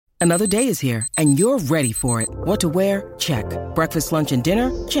Another day is here, and you're ready for it. What to wear? Check. Breakfast, lunch, and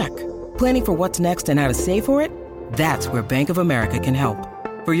dinner? Check. Planning for what's next and how to save for it? That's where Bank of America can help.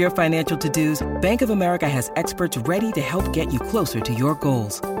 For your financial to-dos, Bank of America has experts ready to help get you closer to your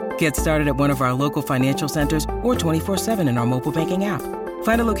goals. Get started at one of our local financial centers or 24/7 in our mobile banking app.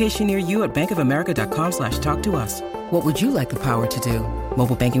 Find a location near you at bankofamerica.com/talktous. What would you like the power to do?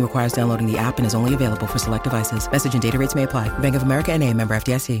 Mobile banking requires downloading the app and is only available for select devices. Message and data rates may apply. Bank of America N.A., member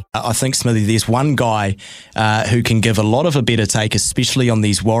FDIC. I think, Smithy, there's one guy who can give a lot of a better take, especially on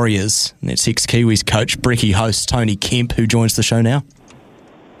these Warriors. And that's ex-Kiwis coach, Brekkie host Tony Kemp, who joins the show now.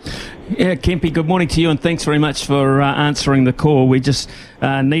 Yeah, Kempy, good morning to you, and thanks very much for answering the call. We just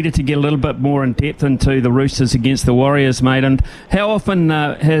needed to get a little bit more in depth into the Roosters against the Warriors, mate. And how often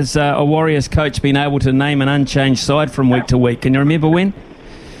has a Warriors coach been able to name an unchanged side from week to week? Can you remember when?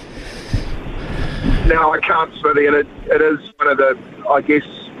 No, I can't, Smithy, and it is one of the, I guess,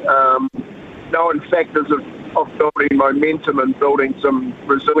 known factors of building momentum and building some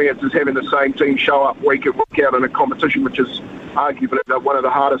resilience is having the same team show up week in, week out in a competition which is arguably one of the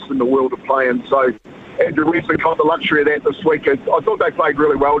hardest in the world to play in. So Andrew Webster got the luxury of that this week. I thought they played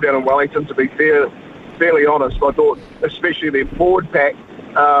really well down in Wellington, to be fairly honest. I thought especially their forward pack,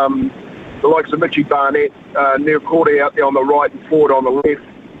 the likes of Mitchie Barnett, Neil Cordy out there on the right and Ford on the left,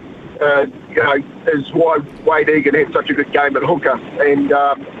 is why Wade Egan had such a good game at hooker. And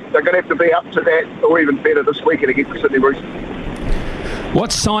they're going to have to be up to that or even better this weekend against the Sydney Roosters.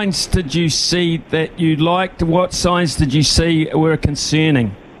 What signs did you see that you liked? What signs did you see were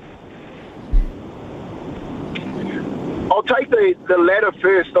concerning? I'll take the latter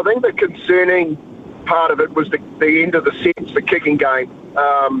first. I think the concerning part of it was the end of the sets, the kicking game.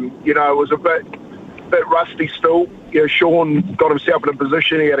 It was a bit rusty still. Sean got himself in a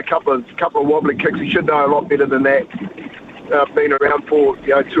position. He had a couple of wobbly kicks. He should know a lot better than that. Been around for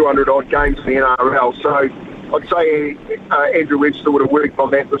 200 odd games in the NRL. So I'd say Andrew Webster would have worked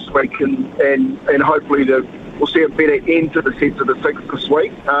on that this week, and hopefully we'll see a better end to the sets of the six this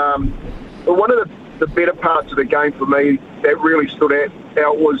week. But one of the better parts of the game for me that really stood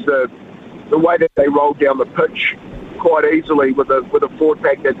out was the way that they rolled down the pitch quite easily with the forward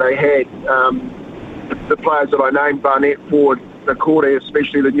pack that they had. The players that I named, Barnett, Ford, Cordy,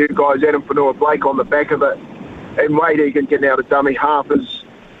 especially the new guys, Adam Whanua-Blake on the back of it, and Wade Egan getting out of dummy half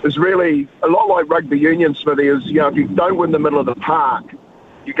is really a lot like rugby union, Smithy. If you don't win the middle of the park,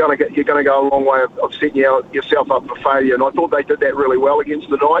 you're going to go a long way of setting yourself up for failure. And I thought they did that really well against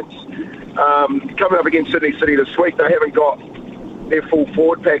the Knights. Coming up against Sydney City this week, they haven't got their full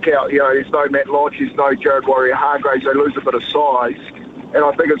forward pack out. There's no Matt Lodge, there's no Jared Warrior-Hargraves. They lose a bit of size. And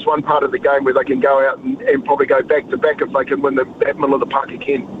I think it's one part of the game where they can go out and probably go back-to-back if they can win that middle of the park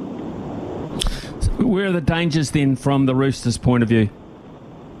again. Where are the dangers then from the Roosters' point of view?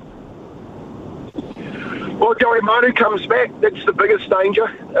 Well, Joey Manu comes back. That's the biggest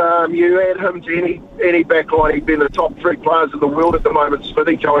danger. You add him to any backline. He'd be in the top three players in the world at the moment,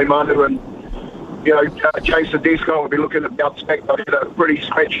 Smithy, Joey Manu, and Jason Desco will be looking at bounce back. They had a pretty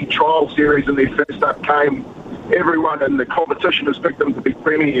scratchy trial series in their first up game. Everyone in the competition has picked them to be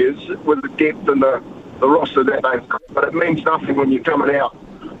premiers with the depth and the roster that they've got. But it means nothing when you're coming out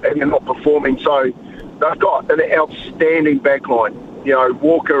and you're not performing. So they've got an outstanding backline.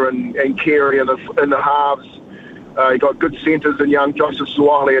 Walker and Carey in the halves. You got good centres in young Joseph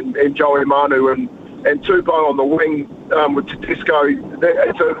Suwali and Joey Manu and Tupou on the wing with Tedesco.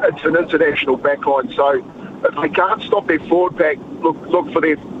 It's an international backline. So if they can't stop their forward pack, look for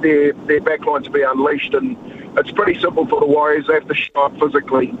their backline to be unleashed. And it's pretty simple for the Warriors. They have to show up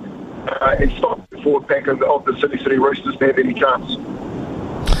physically and stop the forward pack of the Sydney City Roosters to have any chance.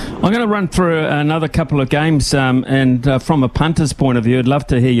 I'm going to run through another couple of games, and from a punter's point of view, I'd love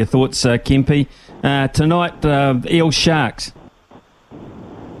to hear your thoughts, Kempy. Tonight, Eels Sharks.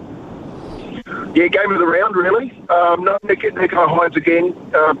 Yeah, game of the round, really. No Nico Hines again.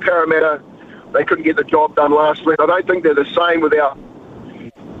 Parramatta, they couldn't get the job done last week. I don't think they're the same without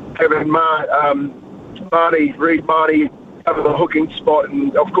having Reid Marnie over the hooking spot,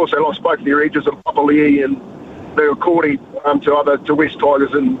 and of course they lost both their edges of Papali'i and Neil Cordy to West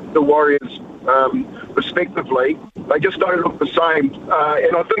Tigers and the Warriors, respectively. They just don't look the same.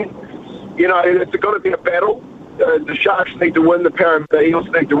 And I think, it's got to be a battle. The Sharks need to win, the Parramatta Eels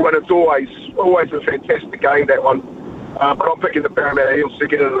need to win. It's always a fantastic game, that one. But I'm picking the Parramatta Eels to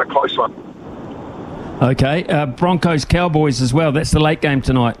get it in a close one. Okay, Broncos Cowboys as well. That's the late game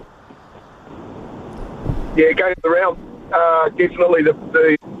tonight. Yeah, game of the round. Definitely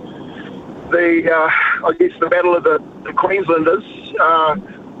I guess the battle of the Queenslanders.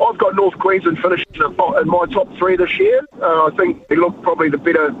 I've got North Queensland finishing in my top 3 this year. I think they look probably the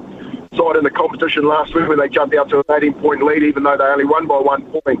better side in the competition last week when they jumped out to an 18-point lead, even though they only won by 1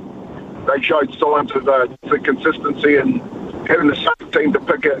 point. They showed signs of the consistency and having the same team to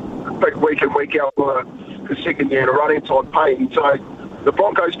pick week in, week out for the second year in a running time pain. So the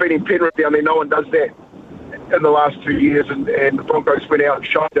Broncos beating Penrith down there, no one does that in the last 2 years, and the Broncos went out and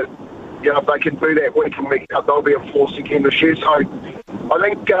showed it. You know, if they can do that week in, week out, they'll be a force again this year. So I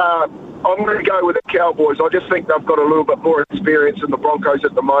think I'm going to go with the Cowboys. I just think they've got a little bit more experience than the Broncos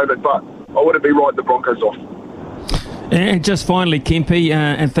at the moment, but I wouldn't be writing the Broncos off. And just finally, Kempy,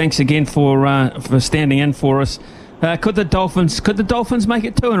 and thanks again for standing in for us. Could the Dolphins make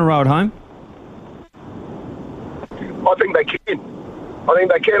it 2 in a row at home? I think they can.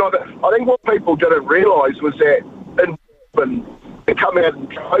 I think what people didn't realise was that in Melbourne, they come out and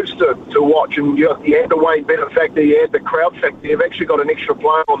close to watch, and you had the Wayne Bennett factor, you had the crowd factor. You've actually got an extra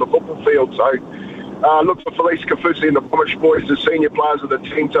player on the football field. So look for Felice Kafusi and the Bromwich boys, the senior players of the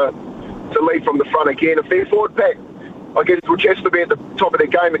team, to lead from the front again. If their forward pack, I guess, which has to be at the top of their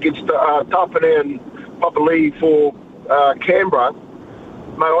game against Tapine and Papali'i for Canberra,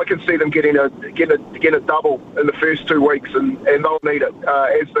 mate, I can see them getting a double in the first 2 weeks, and they'll need it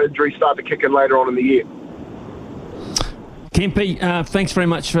as the injuries start to kick in later on in the year. Kempy, thanks very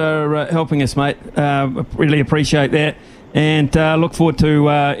much for helping us, mate. Really appreciate that, and look forward to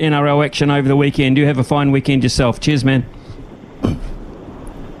NRL action over the weekend. You have a fine weekend yourself. Cheers, man.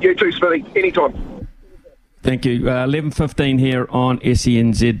 You too, Smithy. Anytime. Thank you. 11:15 here on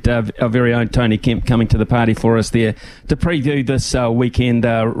SENZ. Our very own Tony Kemp coming to the party for us there to preview this weekend,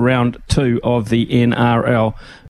 round 2 of the NRL.